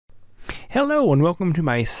Hello and welcome to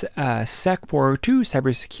my SEC402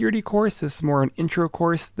 cybersecurity course. This is more an intro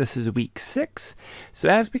course. This is week 6. So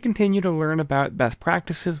as we continue to learn about best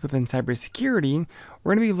practices within cybersecurity,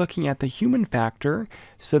 we're going to be looking at the human factor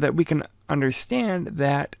so that we can understand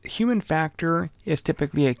that human factor is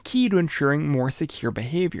typically a key to ensuring more secure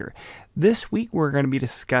behavior. This week we're going to be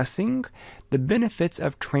discussing the benefits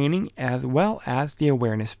of training as well as the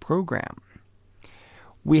awareness program.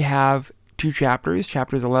 We have two chapters,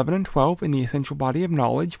 chapters 11 and 12 in the essential body of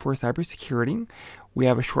knowledge for cybersecurity. We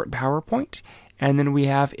have a short PowerPoint, and then we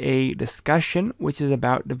have a discussion which is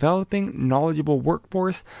about developing knowledgeable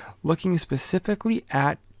workforce, looking specifically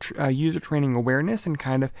at user training awareness and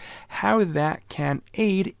kind of how that can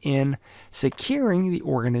aid in securing the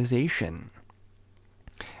organization.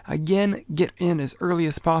 Again, get in as early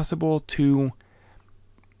as possible to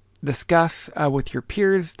discuss with your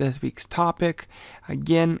peers this week's topic.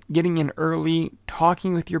 Again, getting in early,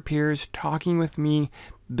 talking with your peers, talking with me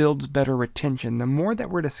builds better retention. The more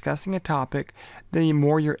that we're discussing a topic, the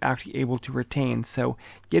more you're actually able to retain. So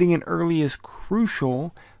getting in early is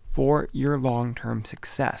crucial for your long-term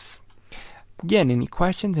success. Again, any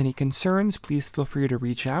questions, any concerns, please feel free to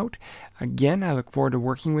reach out. Again, I look forward to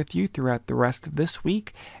working with you throughout the rest of this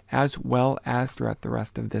week as well as throughout the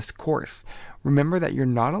rest of this course. Remember that you're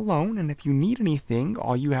not alone, and if you need anything,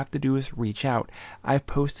 all you have to do is reach out. I've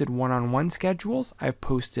posted one-on-one schedules. I've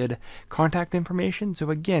posted contact information.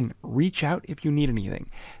 So again, reach out if you need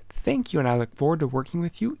anything. Thank you, and I look forward to working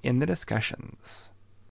with you in the discussions.